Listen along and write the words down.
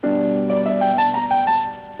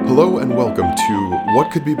Hello and welcome to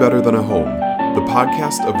What Could Be Better Than a Home, the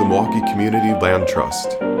podcast of the Milwaukee Community Land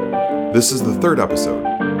Trust. This is the third episode,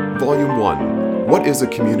 Volume 1, What is a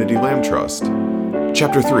Community Land Trust?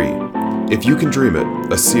 Chapter 3, If You Can Dream It,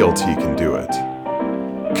 a CLT Can Do It.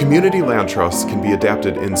 Community land trusts can be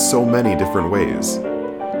adapted in so many different ways.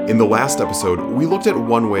 In the last episode, we looked at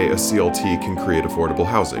one way a CLT can create affordable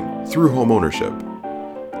housing, through homeownership.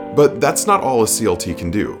 But that's not all a CLT can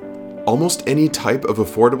do. Almost any type of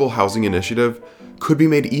affordable housing initiative could be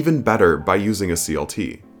made even better by using a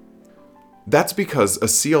CLT. That's because a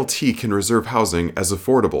CLT can reserve housing as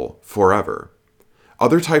affordable forever.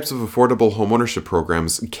 Other types of affordable homeownership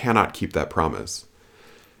programs cannot keep that promise.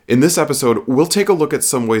 In this episode, we'll take a look at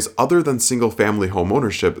some ways other than single-family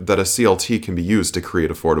homeownership that a CLT can be used to create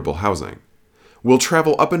affordable housing. We'll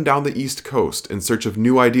travel up and down the East Coast in search of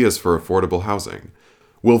new ideas for affordable housing.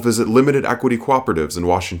 We'll visit limited equity cooperatives in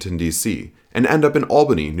Washington, D.C., and end up in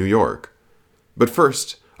Albany, New York. But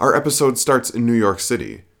first, our episode starts in New York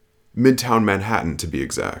City, Midtown Manhattan to be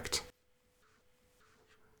exact.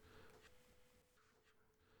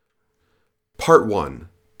 Part 1,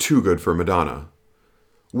 Too Good for Madonna.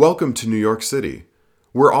 Welcome to New York City.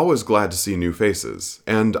 We're always glad to see new faces,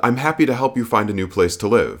 and I'm happy to help you find a new place to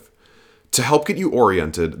live. To help get you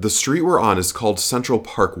oriented, the street we're on is called Central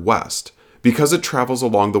Park West, because it travels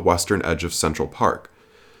along the western edge of Central Park.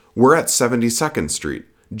 We're at 72nd Street,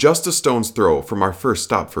 just a stone's throw from our first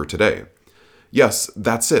stop for today. Yes,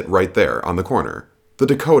 that's it right there on the corner. The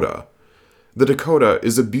Dakota. The Dakota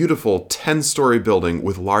is a beautiful 10-story building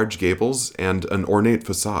with large gables and an ornate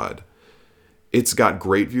facade. It's got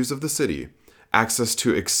great views of the city, access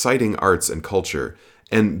to exciting arts and culture,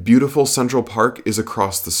 and beautiful Central Park is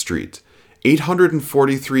across the street.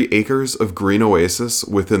 843 acres of green oasis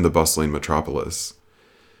within the bustling metropolis.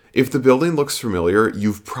 If the building looks familiar,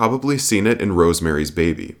 you've probably seen it in Rosemary's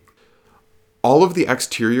Baby. All of the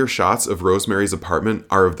exterior shots of Rosemary's apartment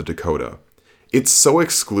are of the Dakota. It's so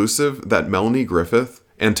exclusive that Melanie Griffith,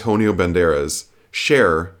 Antonio Banderas,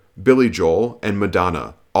 Cher, Billy Joel, and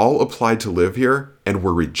Madonna all applied to live here and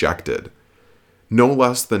were rejected. No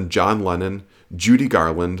less than John Lennon, Judy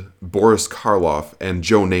Garland, Boris Karloff, and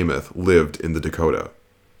Joe Namath lived in the Dakota.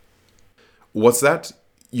 What's that?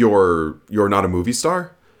 You're not a movie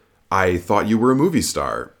star? I thought you were a movie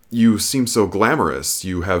star. You seem so glamorous,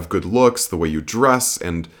 you have good looks, the way you dress,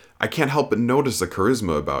 and I can't help but notice the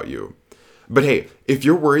charisma about you. But hey, if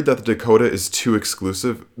you're worried that the Dakota is too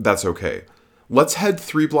exclusive, that's okay. Let's head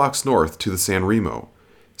 3 blocks north to the San Remo.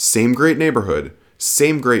 Same great neighborhood,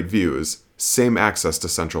 same great views, same access to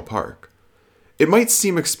Central Park. It might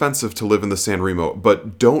seem expensive to live in the San Remo,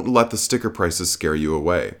 but don't let the sticker prices scare you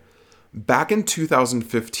away. Back in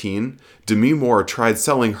 2015, Demi Moore tried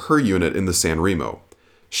selling her unit in the San Remo.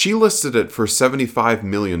 She listed it for $75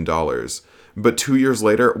 million, but 2 years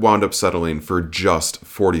later wound up settling for just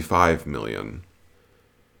 $45 million.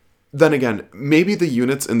 Then again, maybe the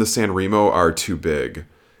units in the San Remo are too big.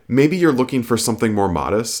 Maybe you're looking for something more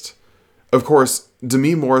modest. Of course,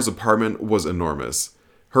 Demi Moore's apartment was enormous.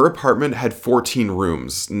 Her apartment had 14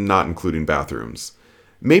 rooms, not including bathrooms.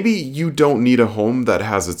 Maybe you don't need a home that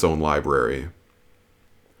has its own library.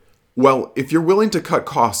 Well, if you're willing to cut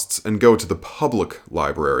costs and go to the public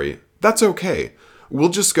library, that's okay. We'll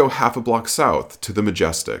just go half a block south to the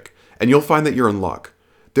Majestic, and you'll find that you're in luck.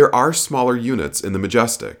 There are smaller units in the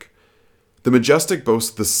Majestic. The Majestic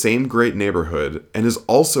boasts the same great neighborhood and is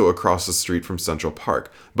also across the street from Central Park,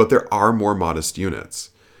 but there are more modest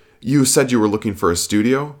units. You said you were looking for a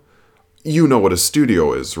studio? You know what a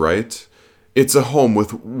studio is, right? It's a home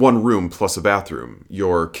with 1 room plus a bathroom.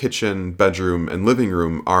 Your kitchen, bedroom, and living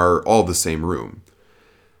room are all the same room.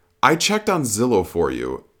 I checked on Zillow for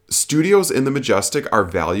you. Studios in the Majestic are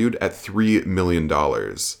valued at $3 million.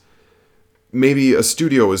 Maybe a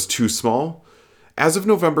studio is too small? As of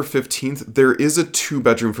November 15th, there is a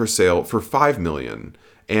 2-bedroom for sale for $5 million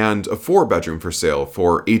and a 4-bedroom for sale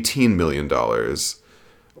for $18 million.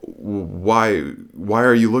 Why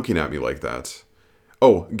are you looking at me like that?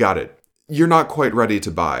 Oh, got it. You're not quite ready to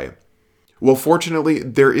buy. Well, fortunately,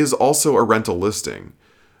 there is also a rental listing.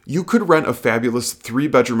 You could rent a fabulous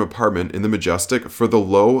 3-bedroom apartment in the Majestic for the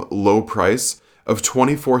low price of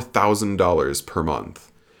 $24,000 per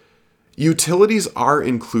month. Utilities are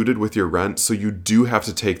included with your rent, so you do have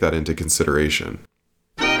to take that into consideration.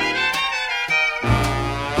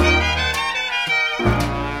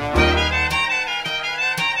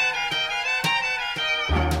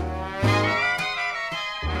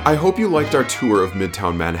 I hope you liked our tour of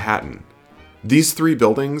Midtown Manhattan. These 3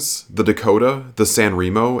 buildings, the Dakota, the San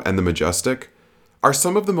Remo, and the Majestic, are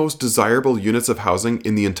some of the most desirable units of housing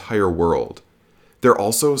in the entire world. they're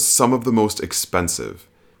also some of the most expensive.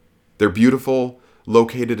 They're beautiful,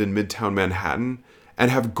 located in Midtown Manhattan, and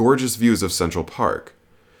have gorgeous views of Central Park.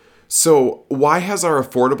 So, why has our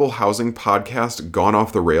affordable housing podcast gone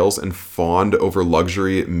off the rails and fawned over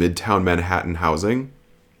luxury Midtown Manhattan housing?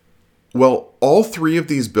 Well, all three of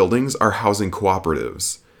these buildings are housing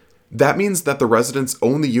cooperatives. That means that the residents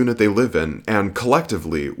own the unit they live in, and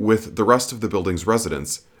collectively, with the rest of the building's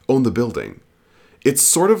residents, own the building. It's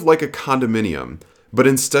sort of like a condominium, but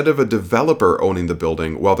instead of a developer owning the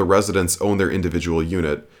building while the residents own their individual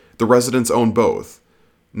unit, the residents own both.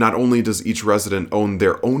 Not only does each resident own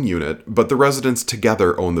their own unit, but the residents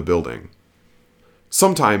together own the building.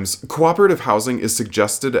 Sometimes, cooperative housing is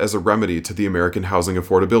suggested as a remedy to the American housing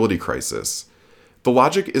affordability crisis. The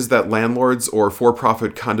logic is that landlords or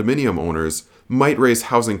for-profit condominium owners might raise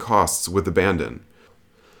housing costs with abandon.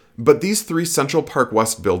 But these three Central Park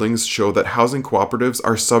West buildings show that housing cooperatives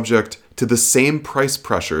are subject to the same price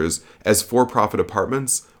pressures as for-profit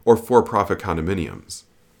apartments or for-profit condominiums.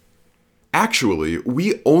 Actually,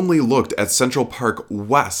 we only looked at Central Park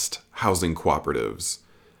West housing cooperatives.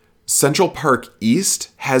 Central Park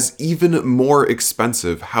East has even more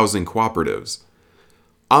expensive housing cooperatives.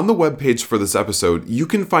 On the webpage for this episode, you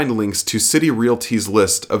can find links to City Realty's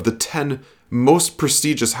list of the 10 most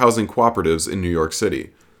prestigious housing cooperatives in New York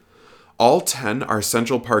City. All 10 are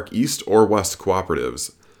Central Park East or West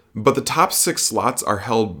cooperatives, but the top 6 slots are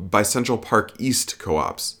held by Central Park East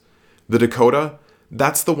co-ops. The Dakota,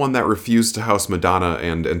 that's the one that refused to house Madonna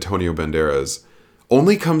and Antonio Banderas,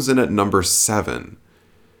 only comes in at number 7.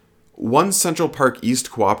 One Central Park East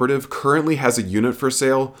cooperative currently has a unit for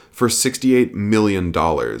sale for $68 million.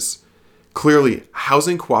 Clearly,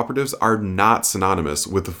 housing cooperatives are not synonymous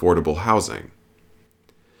with affordable housing.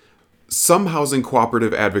 Some housing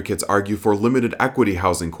cooperative advocates argue for limited equity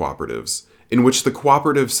housing cooperatives, in which the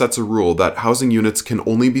cooperative sets a rule that housing units can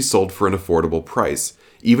only be sold for an affordable price,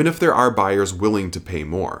 even if there are buyers willing to pay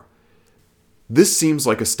more. This seems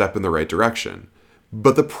like a step in the right direction,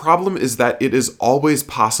 but the problem is that it is always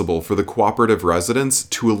possible for the cooperative residents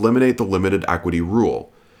to eliminate the limited equity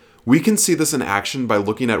rule. We can see this in action by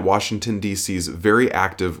looking at Washington, D.C.'s very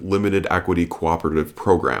active limited equity cooperative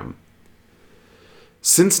program.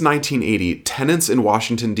 Since 1980, tenants in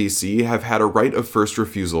Washington, D.C. have had a right of first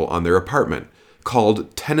refusal on their apartment,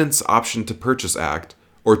 called Tenants Option to Purchase Act,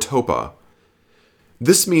 or TOPA.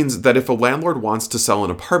 This means that if a landlord wants to sell an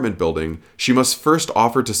apartment building, she must first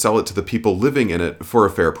offer to sell it to the people living in it for a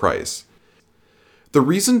fair price. The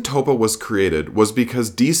reason TOPA was created was because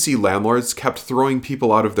DC landlords kept throwing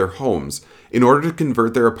people out of their homes in order to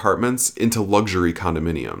convert their apartments into luxury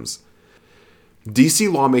condominiums.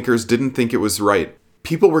 DC lawmakers didn't think it was right.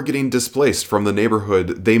 People were getting displaced from the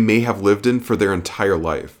neighborhood they may have lived in for their entire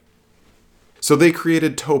life. So they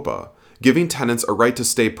created TOPA, giving tenants a right to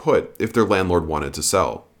stay put if their landlord wanted to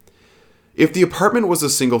sell. If the apartment was a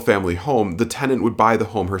single-family home, the tenant would buy the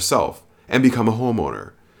home herself and become a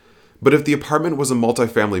homeowner. But if the apartment was a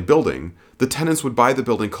multifamily building, the tenants would buy the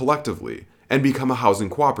building collectively and become a housing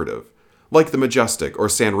cooperative, like the Majestic or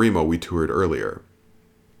San Remo we toured earlier.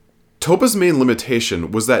 TOPA's main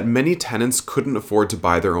limitation was that many tenants couldn't afford to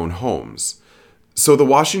buy their own homes. So the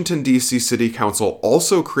Washington, D.C. City Council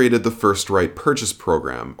also created the First Right Purchase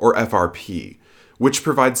Program, or FRP, which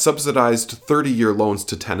provides subsidized 30-year loans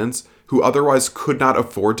to tenants who otherwise could not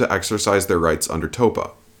afford to exercise their rights under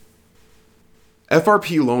TOPA.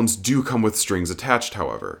 FRP loans do come with strings attached,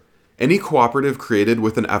 however. Any cooperative created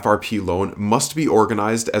with an FRP loan must be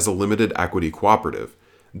organized as a limited equity cooperative.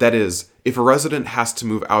 That is, if a resident has to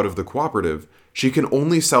move out of the cooperative, she can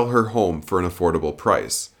only sell her home for an affordable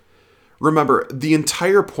price. Remember, the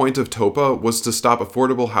entire point of TOPA was to stop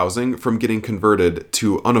affordable housing from getting converted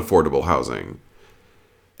to unaffordable housing.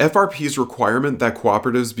 FRP's requirement that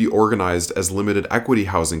cooperatives be organized as limited equity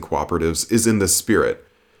housing cooperatives is in this spirit.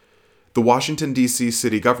 The Washington, D.C.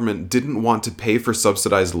 city government didn't want to pay for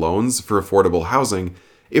subsidized loans for affordable housing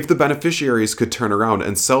if the beneficiaries could turn around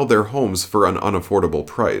and sell their homes for an unaffordable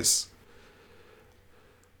price.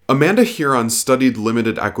 Amanda Huron studied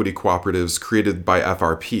limited equity cooperatives created by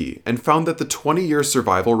FRP and found that the 20-year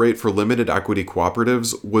survival rate for limited equity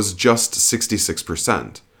cooperatives was just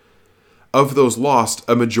 66%. Of those lost,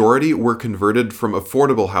 a majority were converted from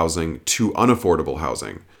affordable housing to unaffordable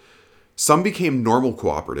housing. Some became normal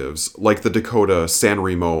cooperatives, like the Dakota, San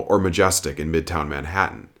Remo, or Majestic in Midtown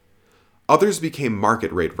Manhattan. Others became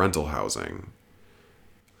market-rate rental housing.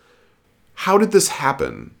 How did this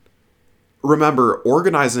happen? Remember,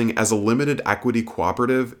 organizing as a limited equity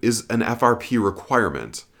cooperative is an FRP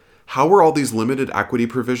requirement. How were all these limited equity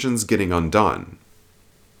provisions getting undone?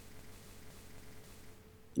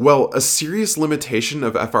 Well, a serious limitation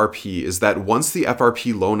of FRP is that once the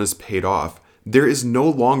FRP loan is paid off, there is no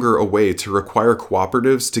longer a way to require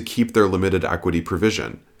cooperatives to keep their limited equity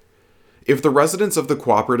provision. If the residents of the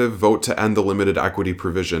cooperative vote to end the limited equity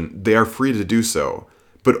provision, they are free to do so,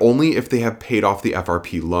 but only if they have paid off the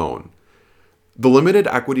FRP loan. The limited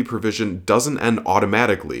equity provision doesn't end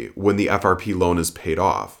automatically when the FRP loan is paid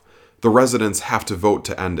off. The residents have to vote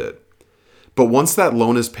to end it. But once that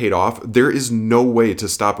loan is paid off, there is no way to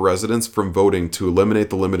stop residents from voting to eliminate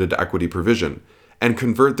the limited equity provision and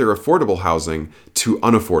convert their affordable housing to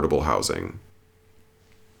unaffordable housing.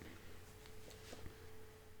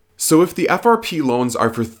 So if the FRP loans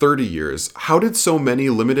are for 30 years, how did so many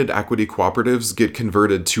limited equity cooperatives get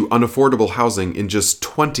converted to unaffordable housing in just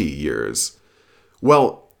 20 years?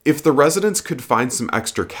 Well, if the residents could find some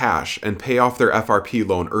extra cash and pay off their FRP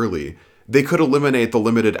loan early, they could eliminate the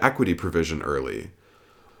limited equity provision early.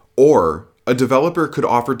 Or, a developer could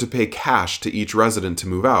offer to pay cash to each resident to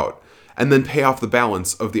move out, and then pay off the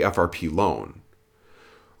balance of the FRP loan.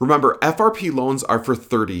 Remember, FRP loans are for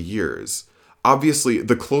 30 years. Obviously,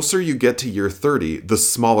 the closer you get to year 30, the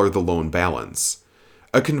smaller the loan balance.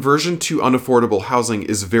 A conversion to unaffordable housing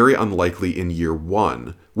is very unlikely in year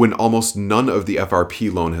 1, when almost none of the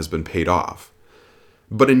FRP loan has been paid off.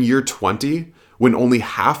 But in year 20, when only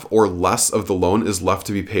half or less of the loan is left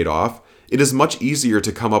to be paid off, it is much easier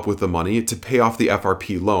to come up with the money to pay off the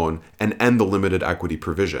FRP loan and end the limited equity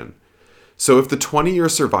provision. So if the 20-year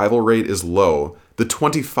survival rate is low, the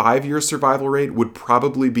 25-year survival rate would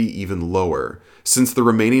probably be even lower, since the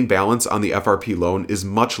remaining balance on the FRP loan is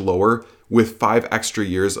much lower, with 5 extra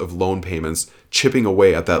years of loan payments chipping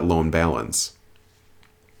away at that loan balance.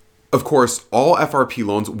 Of course, all FRP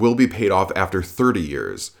loans will be paid off after 30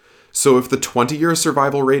 years. So if the 20-year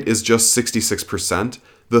survival rate is just 66%,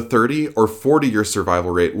 the 30 or 40-year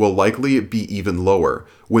survival rate will likely be even lower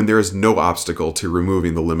when there is no obstacle to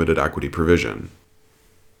removing the limited equity provision.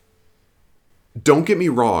 Don't get me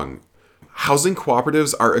wrong, housing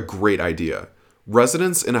cooperatives are a great idea.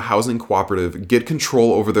 Residents in a housing cooperative get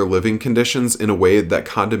control over their living conditions in a way that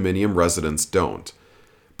condominium residents don't.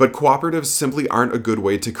 But cooperatives simply aren't a good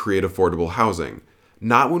way to create affordable housing.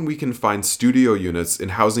 Not when we can find studio units in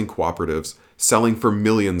housing cooperatives selling for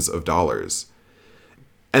millions of dollars.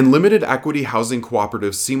 And limited equity housing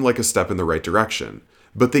cooperatives seem like a step in the right direction,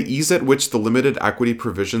 but the ease at which the limited equity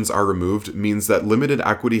provisions are removed means that limited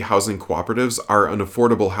equity housing cooperatives are an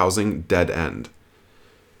affordable housing dead end.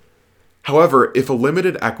 However, if a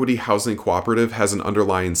limited equity housing cooperative has an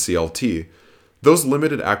underlying CLT, those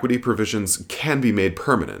limited equity provisions can be made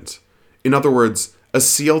permanent. In other words, a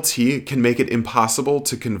CLT can make it impossible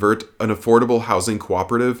to convert an affordable housing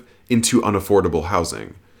cooperative into unaffordable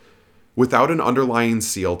housing. Without an underlying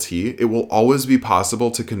CLT, it will always be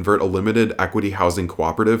possible to convert a limited equity housing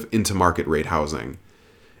cooperative into market rate housing.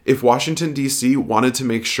 If Washington, D.C. wanted to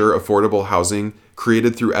make sure affordable housing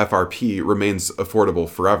created through FRP remains affordable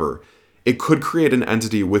forever, it could create an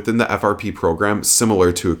entity within the FRP program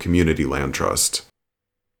similar to a community land trust.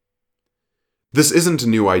 This isn't a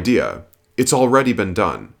new idea. It's already been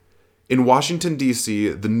done. In Washington, D.C.,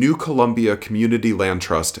 the New Columbia Community Land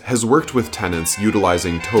Trust has worked with tenants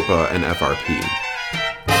utilizing TOPA and FRP.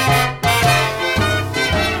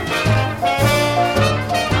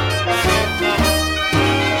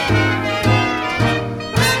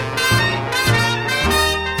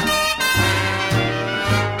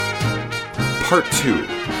 Part 2.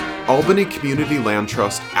 Albany Community Land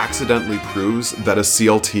Trust accidentally proves that a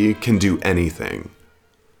CLT can do anything.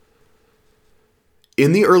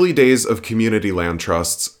 In the early days of community land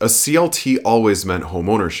trusts, a CLT always meant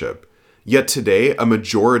homeownership. Yet today, a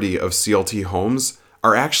majority of CLT homes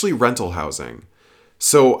are actually rental housing.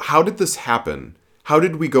 So how did this happen? How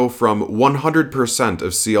did we go from 100%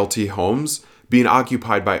 of CLT homes being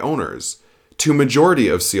occupied by owners to majority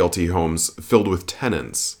of CLT homes filled with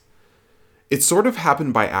tenants? It sort of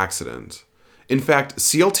happened by accident. In fact,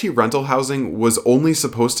 CLT rental housing was only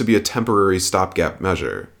supposed to be a temporary stopgap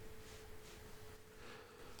measure.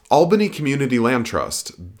 Albany Community Land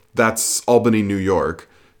Trust, that's Albany, New York,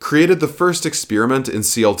 created the first experiment in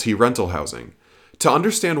CLT rental housing. To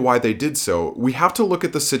understand why they did so, we have to look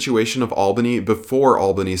at the situation of Albany before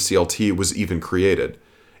Albany CLT was even created.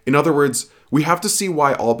 In other words, we have to see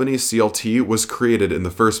why Albany CLT was created in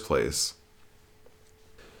the first place.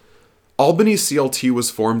 Albany CLT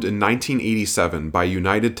was formed in 1987 by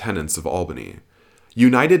United Tenants of Albany.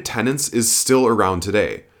 United Tenants is still around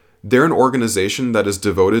today. They're an organization that is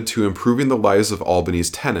devoted to improving the lives of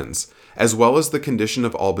Albany's tenants, as well as the condition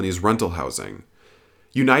of Albany's rental housing.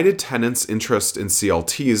 United Tenants' interest in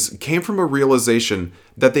CLTs came from a realization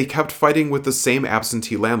that they kept fighting with the same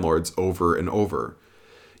absentee landlords over and over.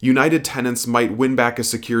 United Tenants might win back a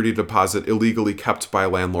security deposit illegally kept by a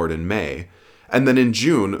landlord in May, and then in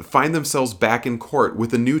June find themselves back in court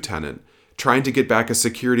with a new tenant, trying to get back a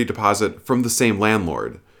security deposit from the same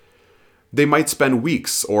landlord. They might spend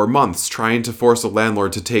weeks or months trying to force a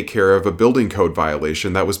landlord to take care of a building code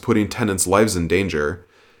violation that was putting tenants' lives in danger,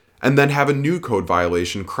 and then have a new code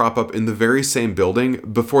violation crop up in the very same building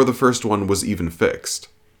before the first one was even fixed.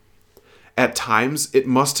 At times, it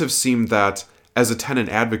must have seemed that, as a tenant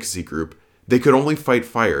advocacy group, they could only fight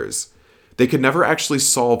fires. They could never actually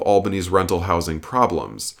solve Albany's rental housing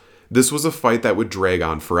problems. This was a fight that would drag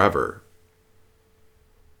on forever.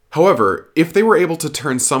 However, if they were able to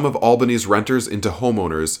turn some of Albany's renters into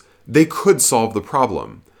homeowners, they could solve the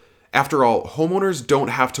problem. After all, homeowners don't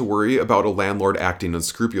have to worry about a landlord acting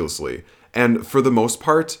unscrupulously, and for the most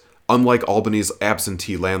part, unlike Albany's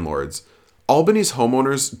absentee landlords, Albany's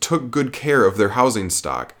homeowners took good care of their housing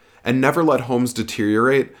stock and never let homes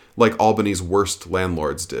deteriorate like Albany's worst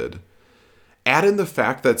landlords did. Add in the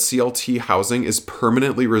fact that CLT housing is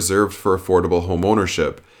permanently reserved for affordable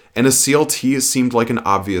homeownership, and a CLT seemed like an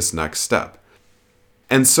obvious next step.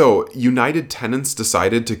 And so, United Tenants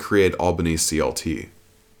decided to create Albany CLT.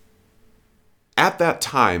 At that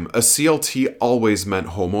time, a CLT always meant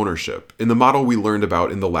homeownership, in the model we learned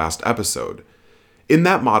about in the last episode. In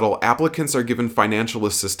that model, applicants are given financial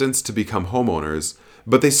assistance to become homeowners,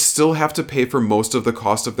 but they still have to pay for most of the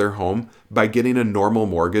cost of their home by getting a normal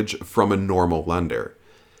mortgage from a normal lender.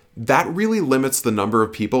 That really limits the number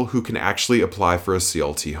of people who can actually apply for a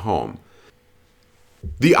CLT home.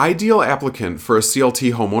 The ideal applicant for a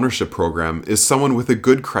CLT homeownership program is someone with a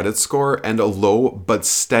good credit score and a low but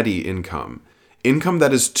steady income. Income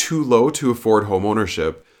that is too low to afford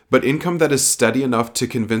homeownership, but income that is steady enough to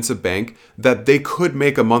convince a bank that they could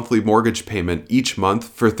make a monthly mortgage payment each month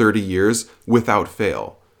for 30 years without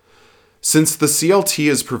fail. Since the CLT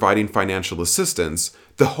is providing financial assistance,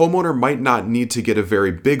 the homeowner might not need to get a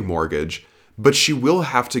very big mortgage, but she will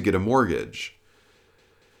have to get a mortgage.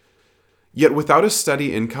 Yet without a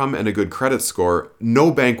steady income and a good credit score,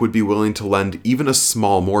 no bank would be willing to lend even a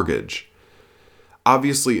small mortgage.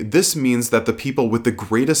 Obviously, this means that the people with the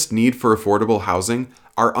greatest need for affordable housing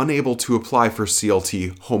are unable to apply for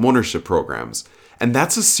CLT homeownership programs, and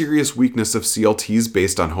that's a serious weakness of CLTs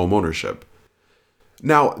based on homeownership.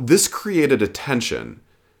 Now, this created a tension.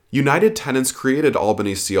 United Tenants created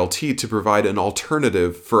Albany CLT to provide an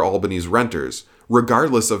alternative for Albany's renters,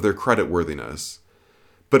 regardless of their creditworthiness.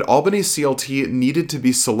 But Albany CLT needed to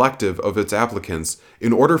be selective of its applicants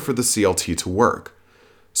in order for the CLT to work.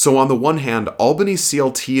 So on the one hand, Albany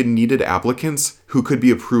CLT needed applicants who could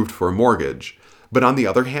be approved for a mortgage. But on the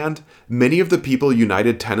other hand, many of the people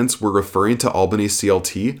United Tenants were referring to Albany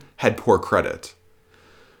CLT had poor credit.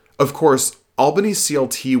 Of course, Albany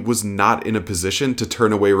CLT was not in a position to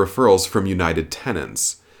turn away referrals from United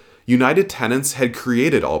Tenants. United Tenants had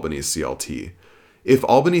created Albany CLT. If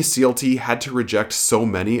Albany CLT had to reject so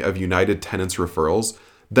many of United Tenants' referrals,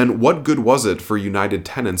 then what good was it for United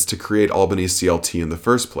Tenants to create Albany CLT in the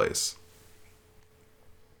first place?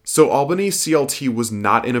 So Albany CLT was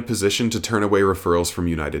not in a position to turn away referrals from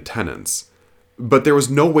United Tenants. But there was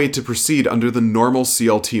no way to proceed under the normal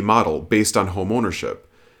CLT model based on homeownership,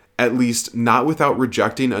 at least not without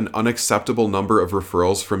rejecting an unacceptable number of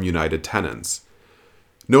referrals from United Tenants.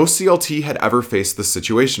 No CLT had ever faced this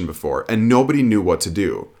situation before, and nobody knew what to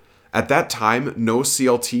do. At that time, no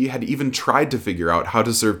CLT had even tried to figure out how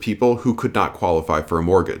to serve people who could not qualify for a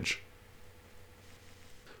mortgage.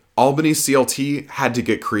 Albany CLT had to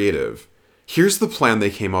get creative. Here's the plan they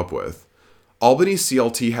came up with. Albany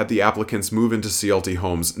CLT had the applicants move into CLT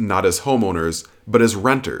homes not as homeowners, but as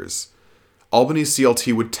renters. Albany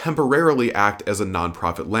CLT would temporarily act as a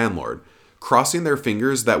nonprofit landlord, crossing their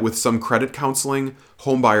fingers that with some credit counseling,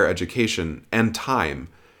 homebuyer education, and time,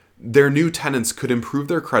 their new tenants could improve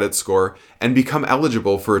their credit score and become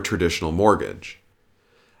eligible for a traditional mortgage.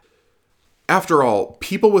 After all,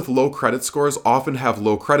 people with low credit scores often have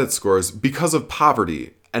low credit scores because of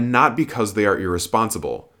poverty and not because they are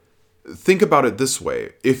irresponsible. Think about it this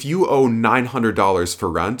way. If you owe $900 for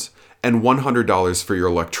rent and $100 for your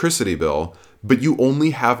electricity bill, but you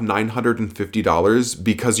only have $950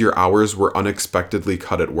 because your hours were unexpectedly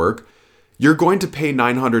cut at work, you're going to pay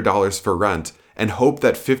 $900 for rent and hope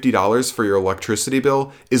that $50 for your electricity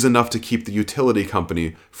bill is enough to keep the utility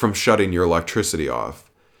company from shutting your electricity off.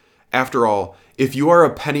 After all, if you are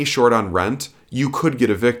a penny short on rent, you could get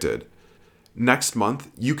evicted. Next month,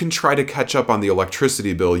 you can try to catch up on the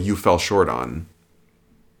electricity bill you fell short on.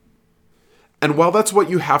 And while that's what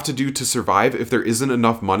you have to do to survive if there isn't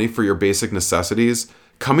enough money for your basic necessities,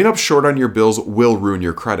 coming up short on your bills will ruin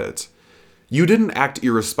your credit. You didn't act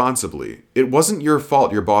irresponsibly. It wasn't your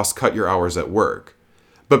fault your boss cut your hours at work.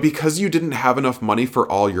 But because you didn't have enough money for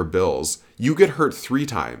all your bills, you get hurt 3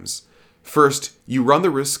 times. First, you run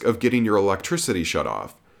the risk of getting your electricity shut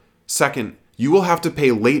off. Second, you will have to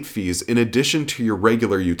pay late fees in addition to your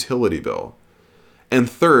regular utility bill. And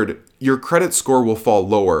third, your credit score will fall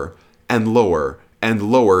lower and lower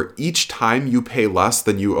and lower each time you pay less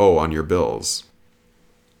than you owe on your bills.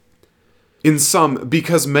 In sum,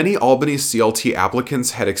 because many Albany CLT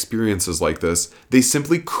applicants had experiences like this, they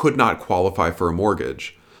simply could not qualify for a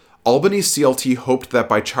mortgage. Albany CLT hoped that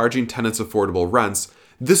by charging tenants affordable rents,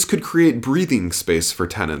 this could create breathing space for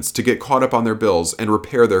tenants to get caught up on their bills and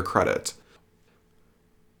repair their credit.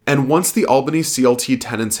 And once the Albany CLT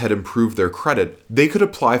tenants had improved their credit, they could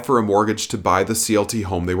apply for a mortgage to buy the CLT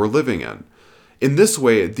home they were living in. In this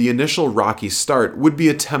way, the initial rocky start would be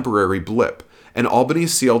a temporary blip, and Albany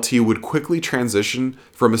CLT would quickly transition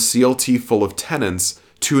from a CLT full of tenants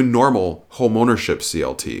to a normal homeownership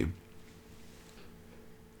CLT.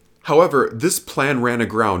 However, this plan ran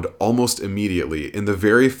aground almost immediately in the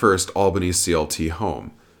very first Albany CLT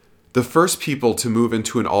home. The first people to move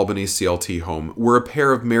into an Albany CLT home were a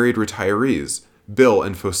pair of married retirees, Bill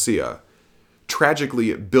and Focia.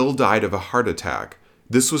 Tragically, Bill died of a heart attack.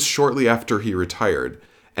 This was shortly after he retired,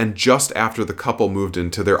 and just after the couple moved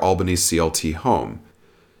into their Albany CLT home.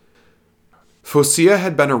 Focia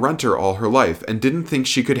had been a renter all her life and didn't think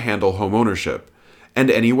she could handle homeownership. And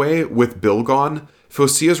anyway, with Bill gone,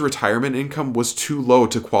 Focia's retirement income was too low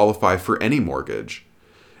to qualify for any mortgage.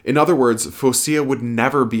 In other words, Focia would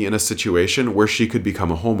never be in a situation where she could become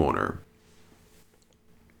a homeowner.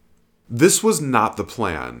 This was not the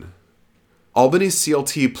plan. Albany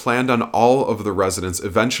CLT planned on all of the residents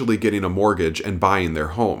eventually getting a mortgage and buying their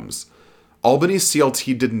homes. Albany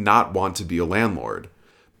CLT did not want to be a landlord.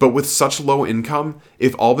 But with such low income,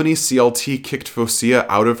 if Albany CLT kicked Focia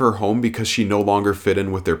out of her home because she no longer fit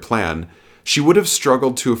in with their plan, she would have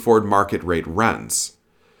struggled to afford market rate rents.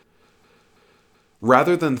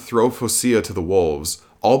 Rather than throw Focia to the wolves,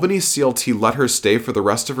 Albany CLT let her stay for the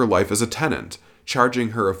rest of her life as a tenant, charging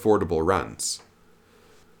her affordable rents.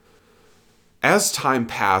 As time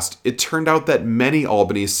passed, it turned out that many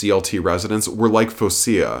Albany CLT residents were like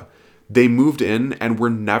Focia. They moved in and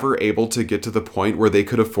were never able to get to the point where they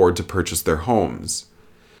could afford to purchase their homes.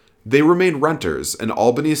 They remained renters, and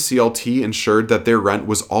Albany CLT ensured that their rent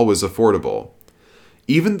was always affordable.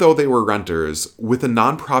 Even though they were renters, with a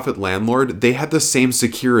nonprofit landlord, they had the same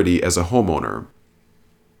security as a homeowner.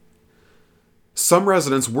 Some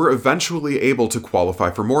residents were eventually able to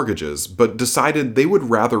qualify for mortgages, but decided they would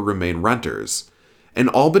rather remain renters. And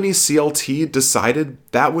Albany CLT decided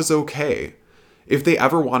that was okay. If they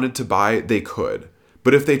ever wanted to buy, they could.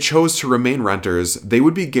 But if they chose to remain renters, they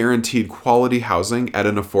would be guaranteed quality housing at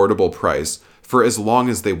an affordable price for as long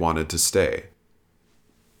as they wanted to stay.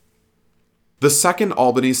 The second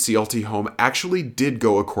Albany CLT home actually did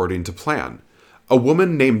go according to plan. A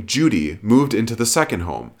woman named Judy moved into the second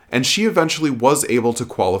home, and she eventually was able to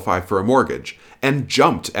qualify for a mortgage and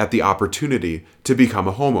jumped at the opportunity to become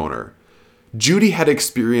a homeowner. Judy had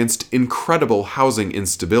experienced incredible housing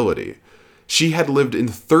instability. She had lived in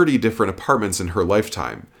 30 different apartments in her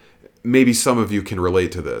lifetime. Maybe some of you can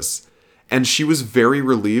relate to this. And she was very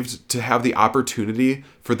relieved to have the opportunity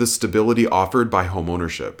for the stability offered by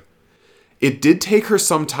homeownership. It did take her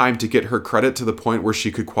some time to get her credit to the point where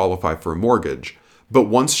she could qualify for a mortgage, but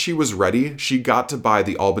once she was ready, she got to buy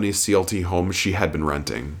the Albany CLT home she had been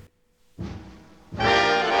renting.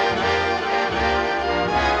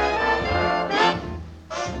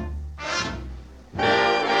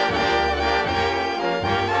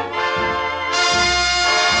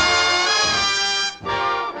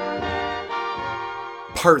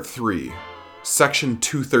 Part 3. Section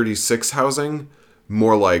 236 housing,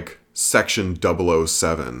 more like Section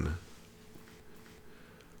 007.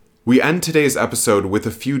 We end today's episode with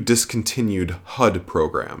a few discontinued HUD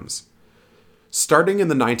programs. Starting in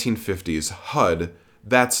the 1950s, HUD,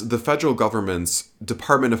 that's the federal government's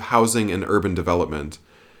Department of Housing and Urban Development,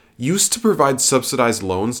 used to provide subsidized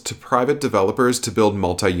loans to private developers to build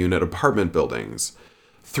multi-unit apartment buildings.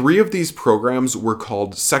 3 of these programs were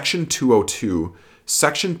called Section 202,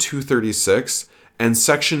 Section 236, and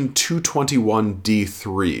Section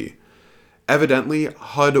 221D3. Evidently,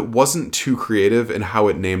 HUD wasn't too creative in how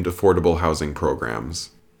it named affordable housing programs.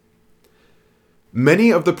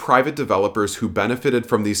 Many of the private developers who benefited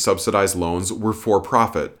from these subsidized loans were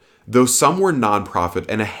for-profit, though some were non-profit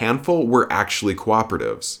and a handful were actually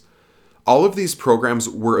cooperatives. All of these programs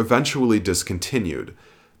were eventually discontinued.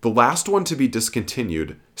 The last one to be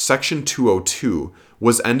discontinued, Section 202,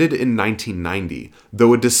 was ended in 1990,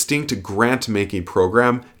 though a distinct grant-making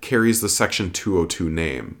program carries the Section 202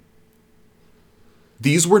 name.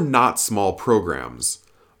 These were not small programs.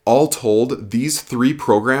 All told, these 3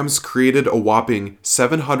 programs created a whopping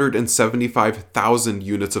 775,000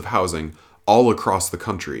 units of housing all across the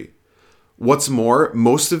country. What's more,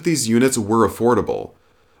 most of these units were affordable,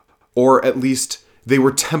 or at least they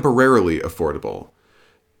were temporarily affordable.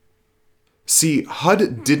 See,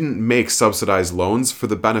 HUD didn't make subsidized loans for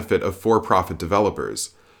the benefit of for-profit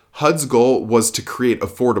developers. HUD's goal was to create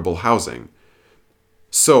affordable housing.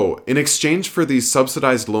 So, in exchange for these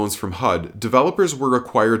subsidized loans from HUD, developers were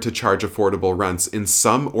required to charge affordable rents in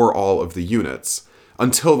some or all of the units,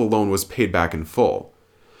 until the loan was paid back in full.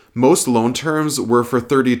 Most loan terms were for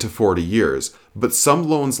 30 to 40 years, but some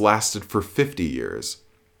loans lasted for 50 years.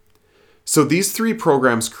 So these 3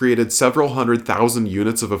 programs created several 100,000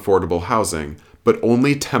 units of affordable housing, but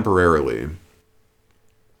only temporarily.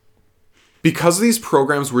 Because these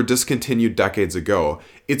programs were discontinued decades ago,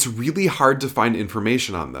 it's really hard to find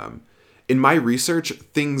information on them. In my research,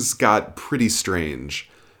 things got pretty strange.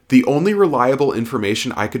 The only reliable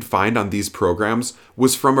information I could find on these programs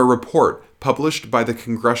was from a report published by the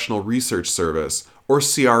Congressional Research Service, or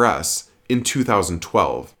CRS, in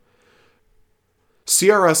 2012.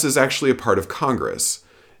 CRS is actually a part of Congress.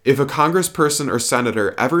 If a congressperson or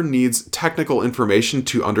senator ever needs technical information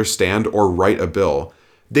to understand or write a bill,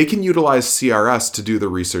 they can utilize CRS to do the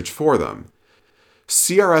research for them.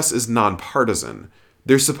 CRS is nonpartisan.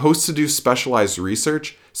 They're supposed to do specialized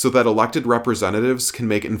research so that elected representatives can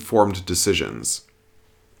make informed decisions.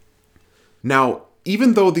 Now,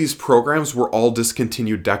 even though these programs were all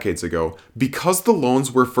discontinued decades ago, because the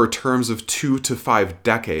loans were for terms of 2 to 5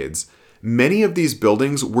 decades, many of these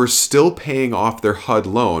buildings were still paying off their HUD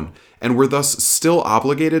loan and were thus still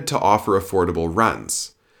obligated to offer affordable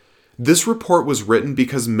rents. This report was written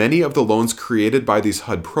because many of the loans created by these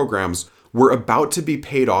HUD programs were about to be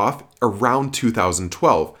paid off around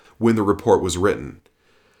 2012 when the report was written.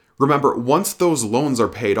 Remember, once those loans are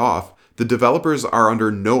paid off, the developers are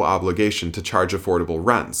under no obligation to charge affordable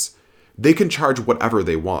rents. They can charge whatever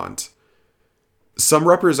they want. Some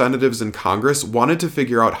representatives in Congress wanted to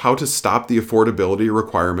figure out how to stop the affordability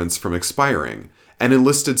requirements from expiring, and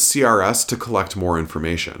enlisted CRS to collect more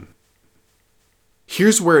information.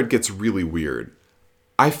 Here's where it gets really weird.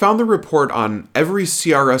 I found the report on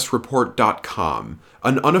everycrsreport.com,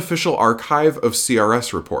 an unofficial archive of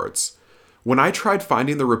CRS reports. When I tried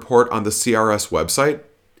finding the report on the CRS website,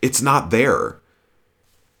 it's not there.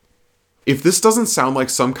 If this doesn't sound like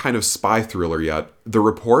some kind of spy thriller yet, the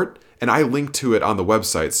report, and I linked to it on the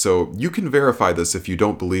website, so you can verify this if you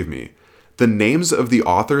don't believe me. The names of the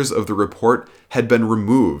authors of the report had been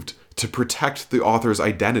removed to protect the authors'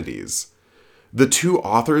 identities. The 2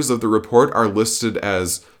 authors of the report are listed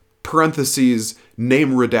as parentheses,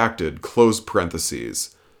 name redacted, close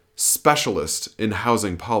parentheses, specialist in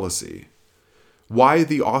housing policy. Why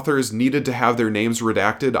the authors needed to have their names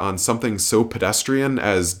redacted on something so pedestrian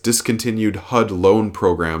as discontinued HUD loan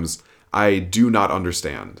programs, I do not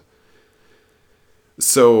understand.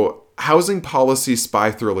 So, housing policy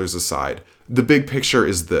spy thrillers aside, the big picture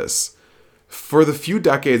is this. For the few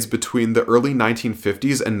decades between the early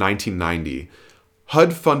 1950s and 1990,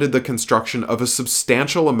 HUD funded the construction of a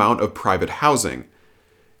substantial amount of private housing.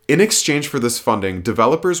 In exchange for this funding,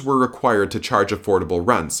 developers were required to charge affordable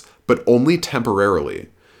rents, but only temporarily.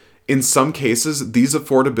 In some cases, these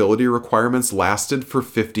affordability requirements lasted for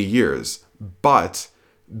 50 years, but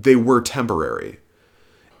they were temporary.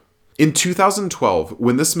 In 2012,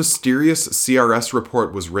 when this mysterious CRS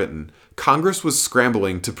report was written, Congress was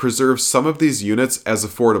scrambling to preserve some of these units as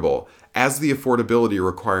affordable, as the affordability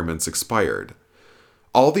requirements expired.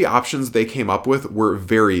 All the options they came up with were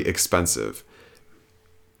very expensive.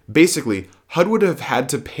 Basically, HUD would have had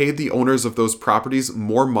to pay the owners of those properties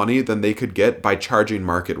more money than they could get by charging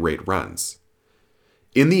market rate rents.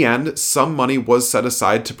 In the end, some money was set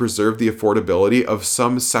aside to preserve the affordability of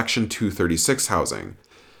some Section 236 housing,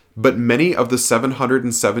 but many of the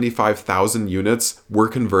 775,000 units were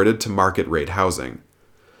converted to market rate housing.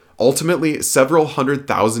 Ultimately, several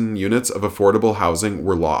 100,000 units of affordable housing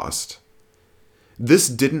were lost. This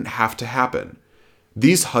didn't have to happen.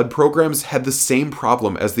 These HUD programs had the same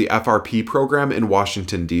problem as the FRP program in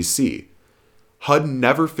Washington, D.C. HUD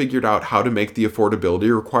never figured out how to make the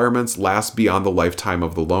affordability requirements last beyond the lifetime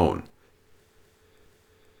of the loan.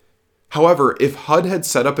 However, if HUD had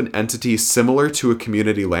set up an entity similar to a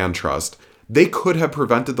community land trust, they could have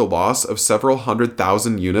prevented the loss of several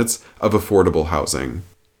 100,000 units of affordable housing.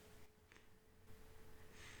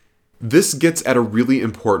 This gets at a really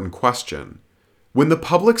important question. When the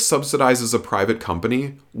public subsidizes a private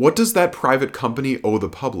company, what does that private company owe the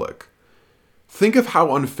public? Think of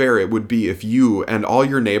how unfair it would be if you and all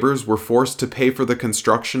your neighbors were forced to pay for the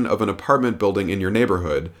construction of an apartment building in your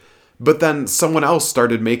neighborhood, but then someone else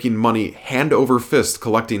started making money hand over fist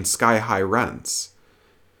collecting sky-high rents.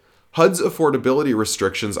 HUD's affordability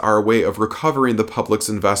restrictions are a way of recovering the public's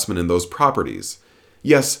investment in those properties.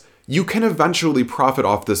 Yes, you can eventually profit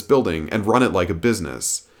off this building and run it like a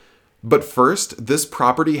business. But first, this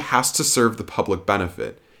property has to serve the public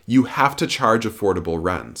benefit. You have to charge affordable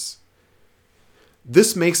rents.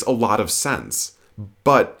 This makes a lot of sense,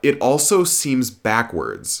 but it also seems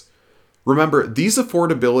backwards. Remember, these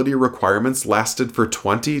affordability requirements lasted for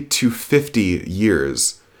 20 to 50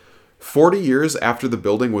 years. 40 years after the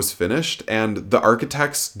building was finished, and the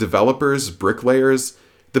architects, developers, bricklayers,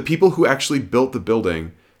 the people who actually built the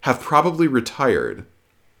building, have probably retired.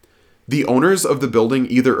 The owners of the building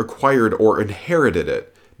either acquired or inherited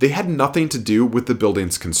it. They had nothing to do with the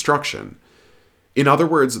building's construction. In other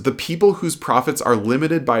words, the people whose profits are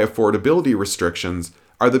limited by affordability restrictions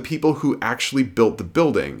are the people who actually built the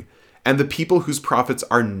building, and the people whose profits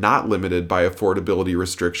are not limited by affordability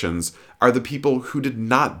restrictions are the people who did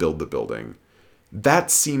not build the building.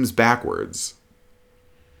 That seems backwards.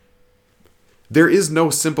 There is no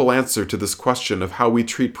simple answer to this question of how we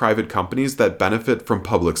treat private companies that benefit from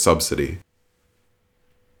public subsidy.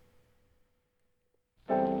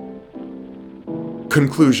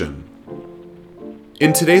 Conclusion.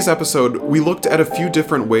 In today's episode, we looked at a few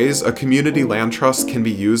different ways a community land trust can be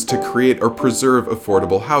used to create or preserve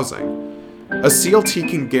affordable housing. A CLT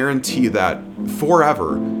can guarantee that,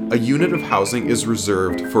 forever, a unit of housing is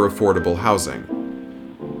reserved for affordable housing.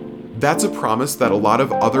 That's a promise that a lot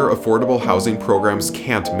of other affordable housing programs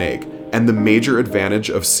can't make, and the major advantage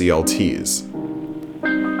of CLTs.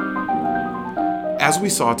 As we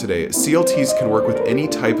saw today, CLTs can work with any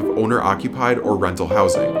type of owner-occupied or rental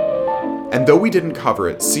housing. And though we didn't cover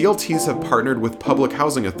it, CLTs have partnered with public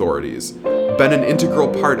housing authorities, been an integral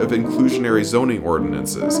part of inclusionary zoning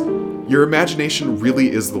ordinances. Your imagination really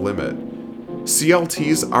is the limit.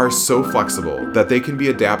 CLTs are so flexible that they can be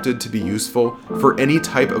adapted to be useful for any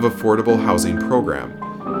type of affordable housing program.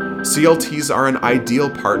 CLTs are an ideal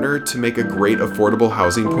partner to make a great affordable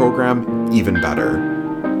housing program even better.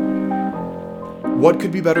 What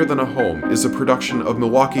Could Be Better Than a Home is a production of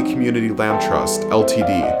Milwaukee Community Land Trust,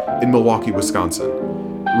 Ltd., in Milwaukee,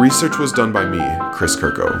 Wisconsin. Research was done by me, Chris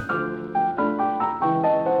Kirko.